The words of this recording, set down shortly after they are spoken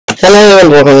Hello and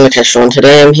welcome to Kestrel.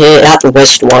 Today I'm here at the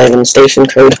Westwyvern station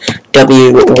code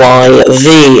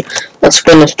WYV. Let's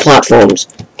spin up platforms.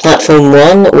 Platform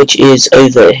 1, which is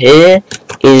over here,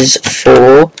 is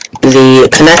for the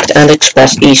Connect and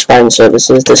Express eastbound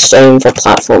services, the same for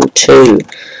platform 2.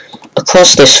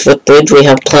 Across this footbridge we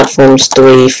have platforms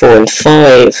 3, 4 and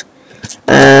 5.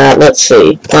 Let's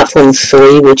see, platform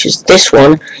 3, which is this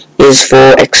one, is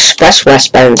for Express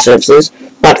westbound services.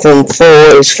 Platform 4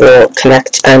 is for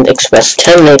Connect and Express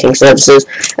terminating services,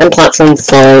 and Platform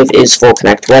 5 is for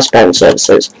Connect westbound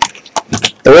services.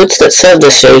 The routes that serve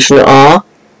this station are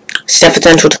Stefford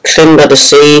Central to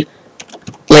Clyn-by-the-Sea,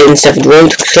 Leighton Stefford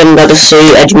Road to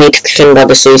Clyn-by-the-Sea, Edgemead to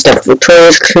Clyn-by-the-Sea, Stefford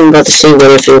Victoria to Clyn-by-the-Sea,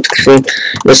 Willofield to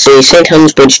Clyn-by-the-Sea, St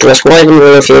Helens Bridge to Westwyvern,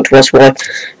 Willofield to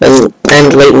Westwyvern,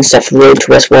 and Leighton Stefford Road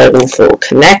to Westwyvern for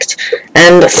Connect.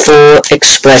 And for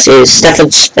Express is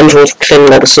Stefford Central to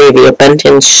Clyn-by-the-Sea via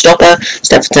Benton Stopper,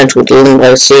 Stefford Central to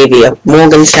Clyn-by-the-Sea via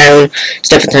Morgantown,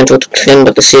 Stefford Central to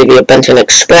Clyn-by-the-Sea via Benton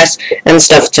Express, and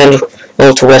Stefford Central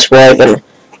to Westwyvern.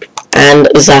 And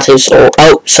that is all.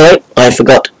 Oh, sorry, I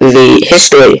forgot the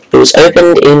history. It was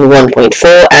opened in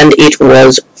 1.4 and it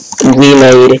was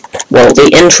remade, well,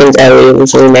 the entrance area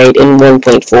was remade in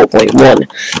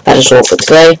 1.4.1. That is all for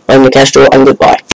today. I'm Kestrel and goodbye.